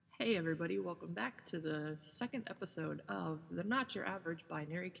Hey, everybody, welcome back to the second episode of the Not Your Average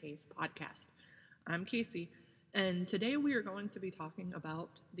Binary Case podcast. I'm Casey, and today we are going to be talking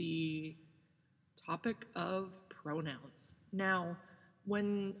about the topic of pronouns. Now,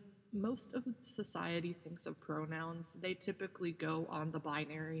 when most of society thinks of pronouns, they typically go on the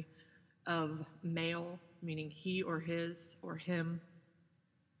binary of male, meaning he or his or him,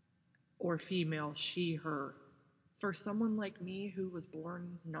 or female, she, her. For someone like me who was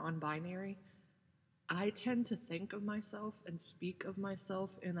born non binary, I tend to think of myself and speak of myself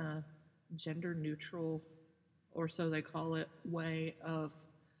in a gender neutral, or so they call it, way of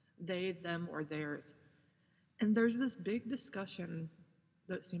they, them, or theirs. And there's this big discussion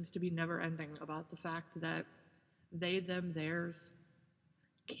that seems to be never ending about the fact that they, them, theirs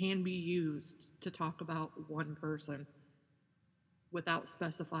can be used to talk about one person without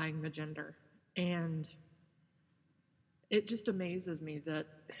specifying the gender. And it just amazes me that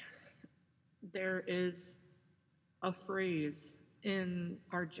there is a phrase in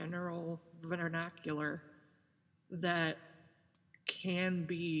our general vernacular that can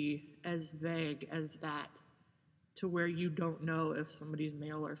be as vague as that, to where you don't know if somebody's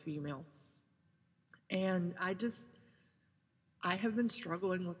male or female. And I have been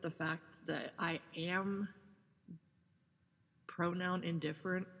struggling with the fact that I am pronoun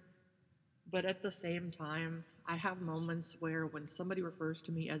indifferent, but at the same time, I have moments where when somebody refers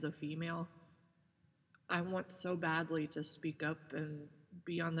to me as a female, I want so badly to speak up and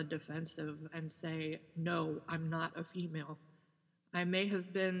be on the defensive and say, no, I'm not a female. I may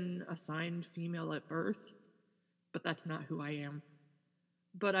have been assigned female at birth, but that's not who I am.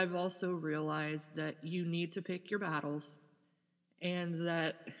 But I've also realized that you need to pick your battles and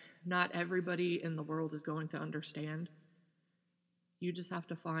that not everybody in the world is going to understand. You just have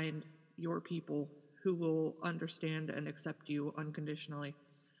to find your people who will understand and accept you unconditionally.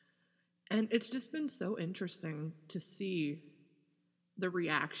 And it's just been so interesting to see the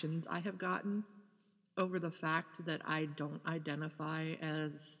reactions I have gotten over the fact that I don't identify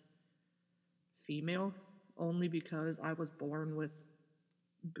as female, only because I was born with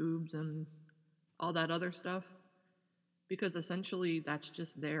boobs and all that other stuff. Because essentially that's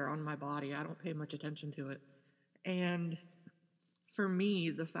just there on my body. I don't pay much attention to it. And for me,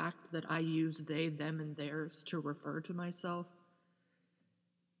 the fact that I use they, them, and theirs to refer to myself,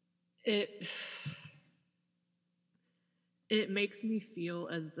 it makes me feel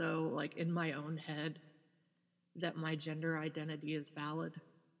as though, like, in my own head, that my gender identity is valid.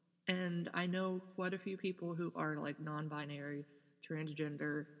 And I know quite a few people who are, like, non-binary,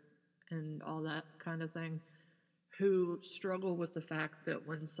 transgender, and all that kind of thing, who struggle with the fact that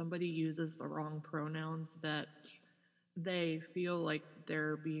when somebody uses the wrong pronouns, that they feel like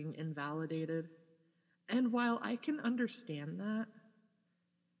they're being invalidated. And while I can understand that,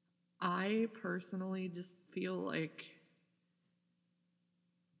 I personally just feel like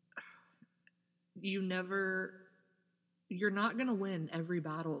you're not going to win every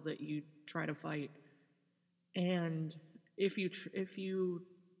battle that you try to fight. And if you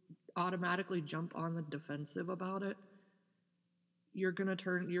automatically jump on the defensive about it, you're going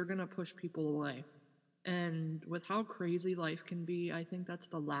to push people away. And with how crazy life can be, I think that's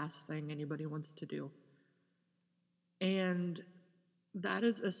the last thing anybody wants to do. And that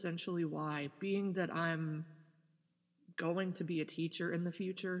is essentially why, being that I'm going to be a teacher in the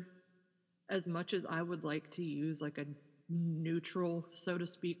future, as much as I would like to use like a neutral, so to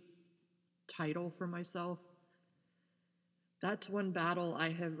speak, title for myself, that's one battle I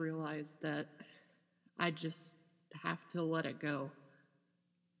have realized that I just have to let it go.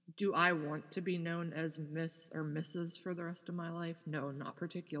 Do I want to be known as Miss or Mrs. for the rest of my life? No, not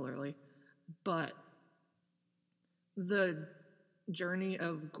particularly. But the journey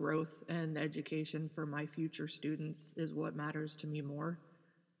of growth and education for my future students is what matters to me more.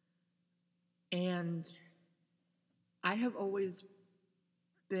 And I have always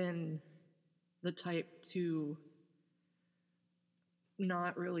been the type to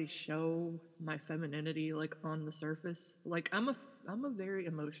not really show my femininity, like, on the surface. Like, I'm a very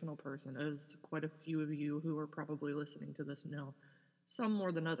emotional person, as quite a few of you who are probably listening to this know, some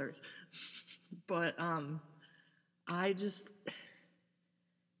more than others. But I've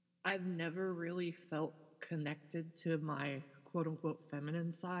never really felt connected to my quote-unquote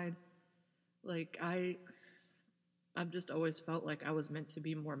feminine side. Like, I've just always felt like I was meant to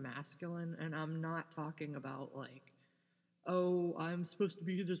be more masculine, and I'm not talking about, like, oh, I'm supposed to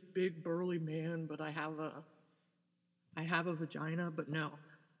be this big burly man, but I have a vagina. But no,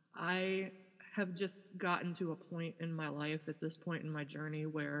 I have just gotten to a point in my life at this point in my journey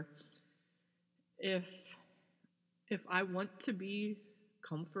where if I want to be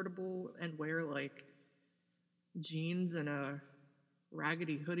comfortable and wear like jeans and a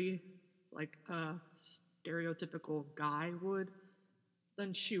raggedy hoodie like a stereotypical guy would,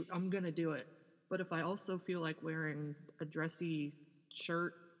 then shoot, I'm gonna do it. But if I also feel like wearing a dressy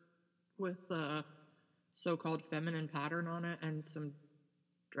shirt with a so-called feminine pattern on it and some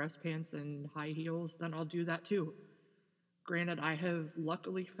dress pants and high heels, then I'll do that too. Granted, I have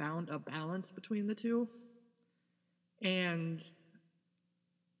luckily found a balance between the two, and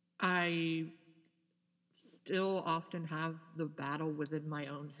I still often have the battle within my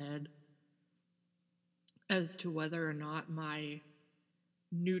own head as to whether or not my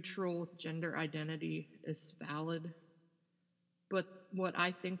neutral gender identity is valid. But what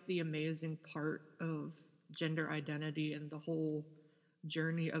I think the amazing part of gender identity and the whole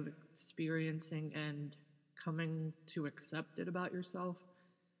journey of experiencing and coming to accept it about yourself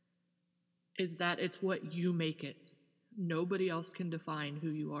is that it's what you make it. Nobody else can define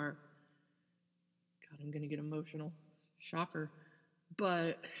who you are. God, I'm gonna get emotional. Shocker.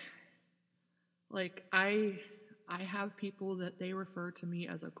 But like I have people that they refer to me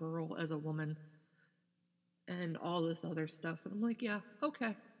as a girl, as a woman, and all this other stuff. And I'm like, yeah,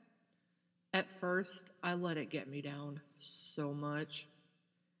 okay. At first, I let it get me down so much.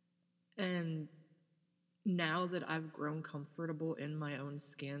 And now that I've grown comfortable in my own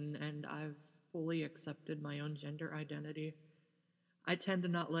skin and I've fully accepted my own gender identity, I tend to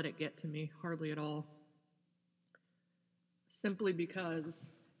not let it get to me hardly at all. Simply because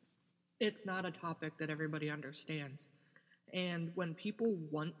it's not a topic that everybody understands. And when people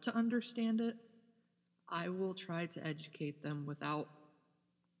want to understand it, I will try to educate them without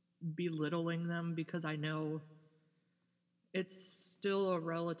belittling them because I know it's still a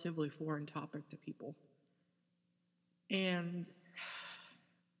relatively foreign topic to people. And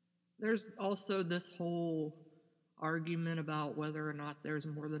there's also this whole argument about whether or not there's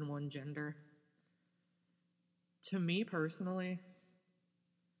more than one gender. To me personally,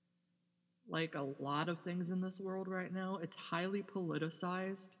 like a lot of things in this world right now, it's highly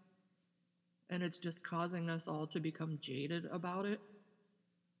politicized, and it's just causing us all to become jaded about it.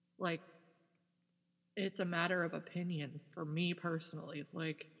 Like, it's a matter of opinion for me personally.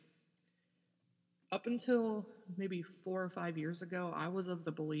 Like, up until maybe 4 or 5 years ago, I was of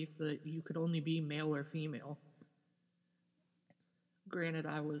the belief that you could only be male or female. Granted,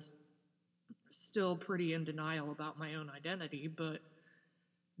 I was still pretty in denial about my own identity, but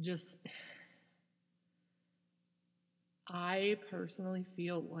just, I personally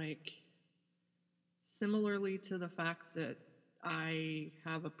feel like, similarly to the fact that I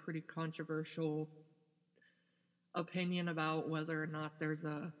have a pretty controversial opinion about whether or not there's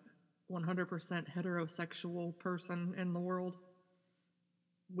a 100% heterosexual person in the world.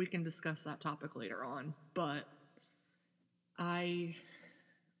 We can discuss that topic later on, but I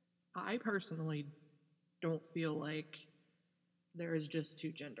personally don't feel like there is just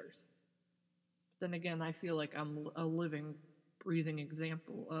two genders. Then again, I feel like I'm a living, breathing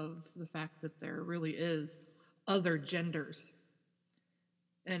example of the fact that there really is other genders.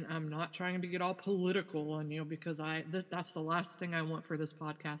 And I'm not trying to get all political on you because that's the last thing I want for this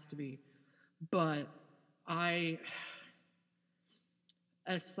podcast to be. But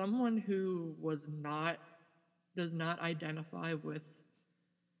as someone who does not identify with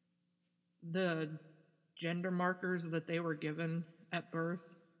the gender markers that they were given at birth,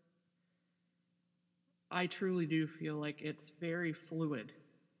 I truly do feel like it's very fluid.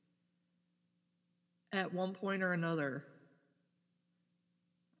 At one point or another,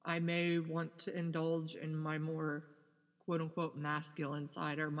 I may want to indulge in my more quote-unquote masculine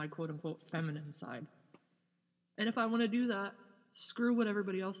side or my quote-unquote feminine side. And if I want to do that, screw what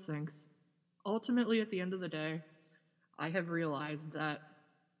everybody else thinks. Ultimately, at the end of the day, I have realized that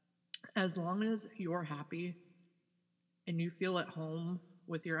as long as you're happy and you feel at home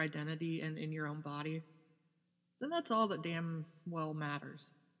with your identity and in your own body, then that's all that damn well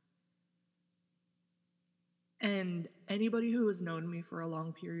matters. And anybody who has known me for a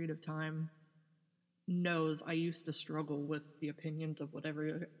long period of time knows I used to struggle with the opinions of what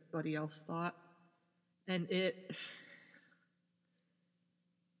everybody else thought. And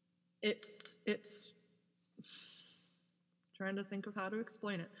it's trying to think of how to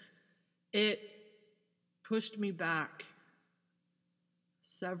explain it. It pushed me back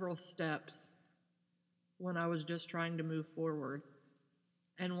several steps when I was just trying to move forward.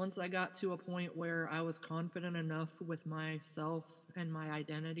 And once I got to a point where I was confident enough with myself and my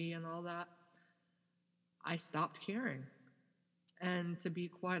identity and all that, I stopped caring. And to be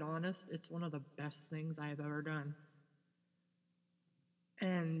quite honest, it's one of the best things I have ever done.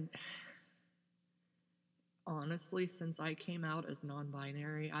 And honestly, since I came out as non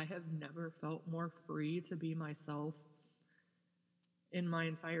binary, I have never felt more free to be myself in my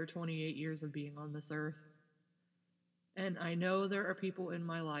entire 28 years of being on this earth. And I know there are people in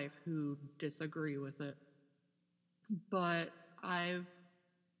my life who disagree with it, but I've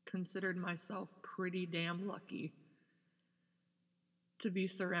considered myself pretty damn lucky to be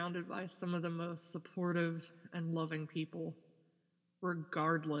surrounded by some of the most supportive and loving people,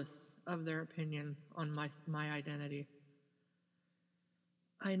 regardless of their opinion on my identity.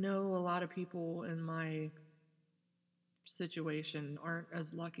 I know a lot of people in my situation aren't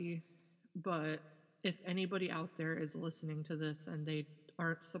as lucky, but if anybody out there is listening to this and they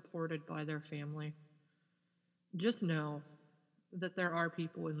aren't supported by their family, just know that there are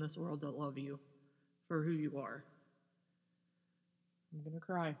people in this world that love you for who you are. I'm gonna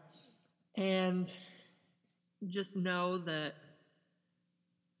cry. And just know that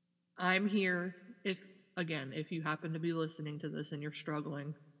I'm here. If you happen to be listening to this and you're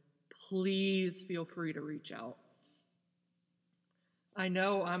struggling, please feel free to reach out. I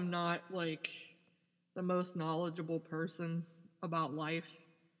know I'm not like the most knowledgeable person about life,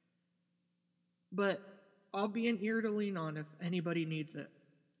 but I'll be an ear to lean on if anybody needs it.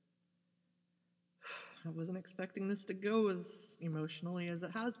 I wasn't expecting this to go as emotionally as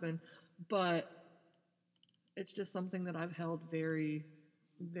it has been, but it's just something that I've held very,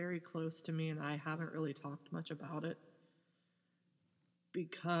 very close to me, and I haven't really talked much about it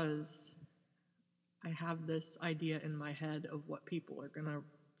because I have this idea in my head of what people are going to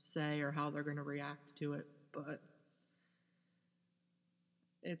say or how they're going to react to it, but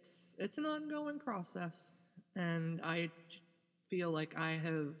it's an ongoing process, and I feel like I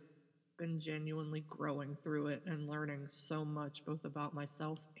have been genuinely growing through it and learning so much both about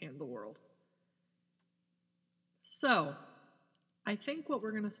myself and the world. So, I think what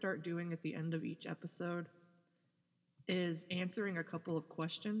we're going to start doing at the end of each episode is answering a couple of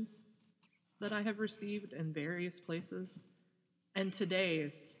questions that I have received in various places. And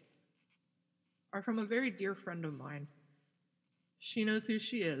today's are from a very dear friend of mine. She knows who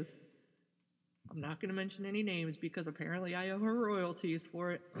she is. I'm not going to mention any names because apparently I owe her royalties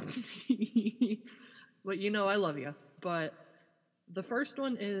for it. But you know I love you. But the first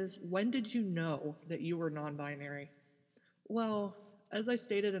one is, when did you know that you were non-binary? Well, as I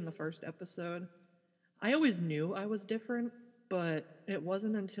stated in the first episode, I always knew I was different, but it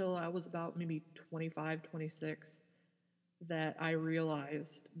wasn't until I was about maybe 25, 26 that I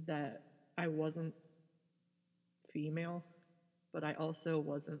realized that I wasn't female, but I also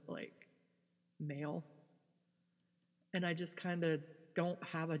wasn't like male. And I just kind of don't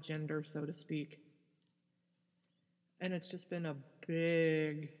have a gender, so to speak. And it's just been a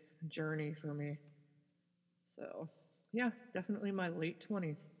big journey for me. So, yeah, definitely my late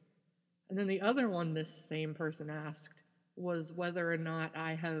 20s. And then the other one this same person asked was whether or not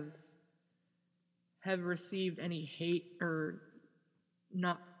I have received any hate or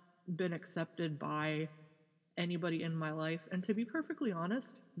not been accepted by anybody in my life. And to be perfectly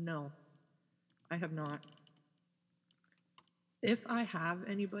honest, no, I have not. If I have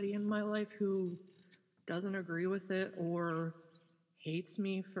anybody in my life who doesn't agree with it or hates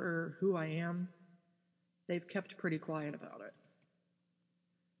me for who I am, they've kept pretty quiet about it.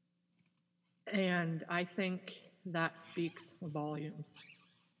 And I think that speaks volumes.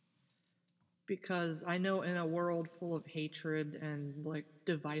 Because I know in a world full of hatred and like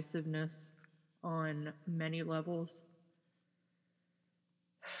divisiveness on many levels,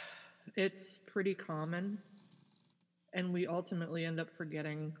 it's pretty common, and we ultimately end up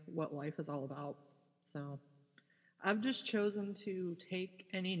forgetting what life is all about. So I've just chosen to take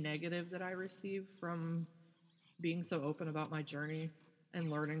any negative that I receive from being so open about my journey and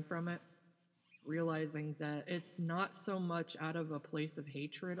learning from it, realizing that it's not so much out of a place of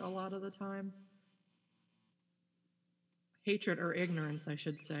hatred a lot of the time. Hatred or ignorance, I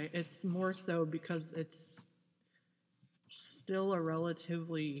should say. It's more so because it's still a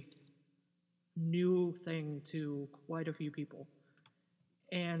relatively new thing to quite a few people.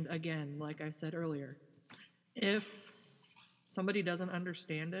 And again, like I said earlier, if somebody doesn't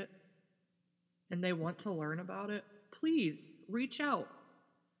understand it and they want to learn about it, please reach out.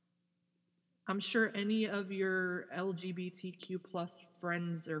 I'm sure any of your LGBTQ plus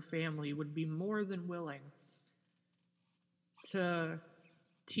friends or family would be more than willing to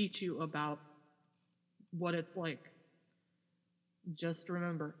teach you about what it's like. Just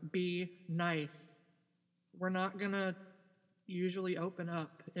remember, be nice. We're not going to usually open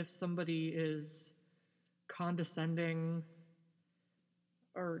up if somebody is condescending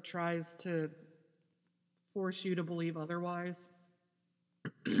or tries to force you to believe otherwise.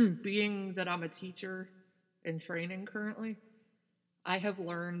 Being that I'm a teacher in training currently, I have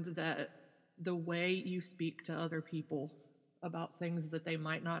learned that the way you speak to other people about things that they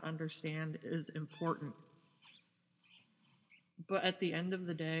might not understand is important. But at the end of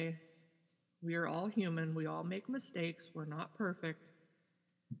the day, we are all human. We all make mistakes. We're not perfect.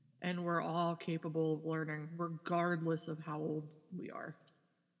 And we're all capable of learning, regardless of how old we are.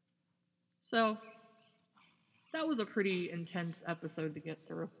 So, that was a pretty intense episode to get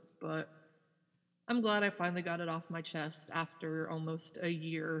through, but I'm glad I finally got it off my chest after almost a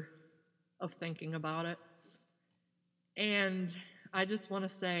year of thinking about it. And I just want to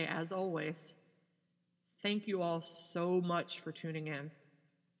say, as always, thank you all so much for tuning in.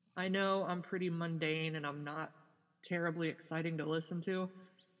 I know I'm pretty mundane and I'm not terribly exciting to listen to,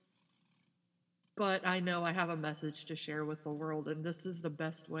 but I know I have a message to share with the world, and this is the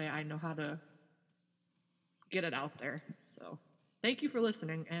best way I know how to get it out there. So, thank you for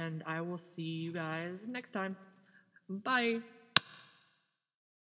listening, and I will see you guys next time. Bye.